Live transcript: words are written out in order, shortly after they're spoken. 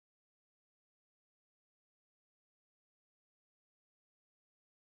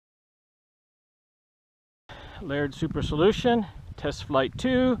Laird Super Solution, test flight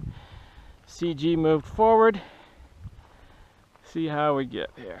 2, CG moved forward. See how we get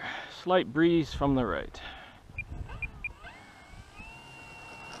here. Slight breeze from the right.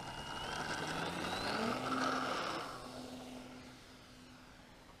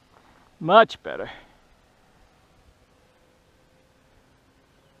 Much better.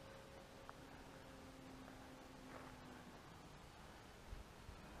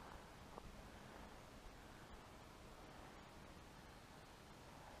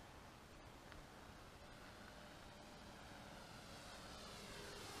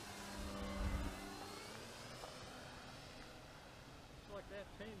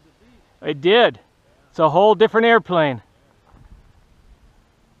 It did. It's a whole different airplane.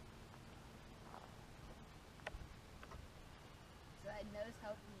 So that nose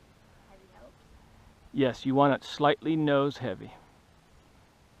heavy helps? Yes, you want it slightly nose heavy.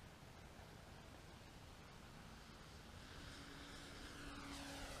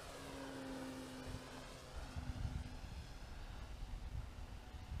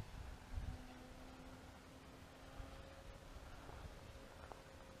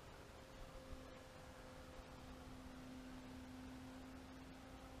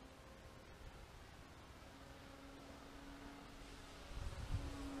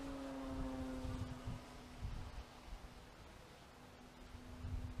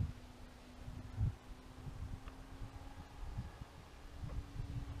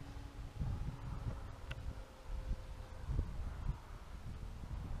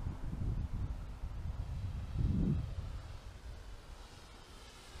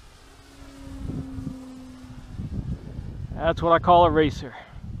 That's what I call a racer.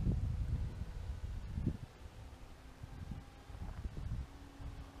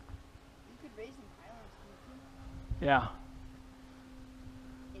 You could race in Highlands, couldn't you? Yeah,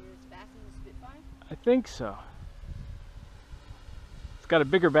 Is it as fast as a Spitfire? I think so. It's got a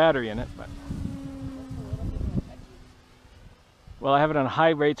bigger battery in it, but Just a little bit more touchy. well, I have it on high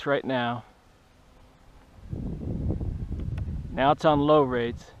rates right now. Now it's on low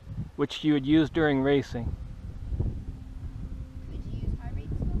rates, which you would use during racing. Could you use high rates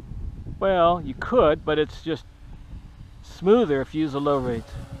still? Well, you could, but it's just smoother if you use the low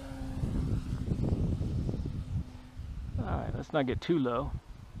rates. Alright, let's not get too low.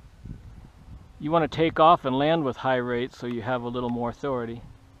 You want to take off and land with high rates so you have a little more authority.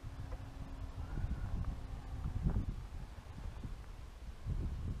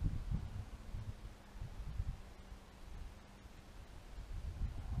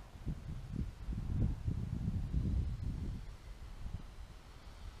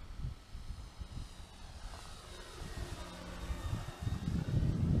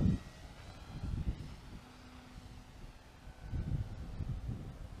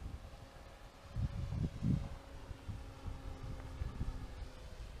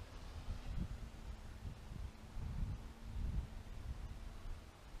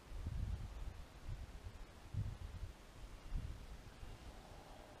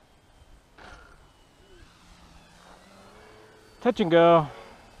 Touch and go.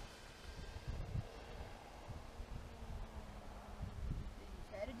 Did you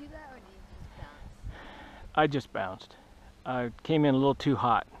try to do that or did you just bounce? I just bounced. I came in a little too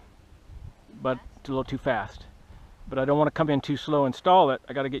hot, but a little too fast. But I don't want to come in too slow and stall it.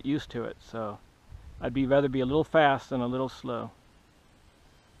 I got to get used to it. So I'd rather be a little fast than a little slow.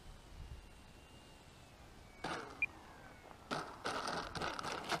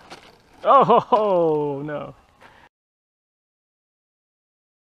 Oh no.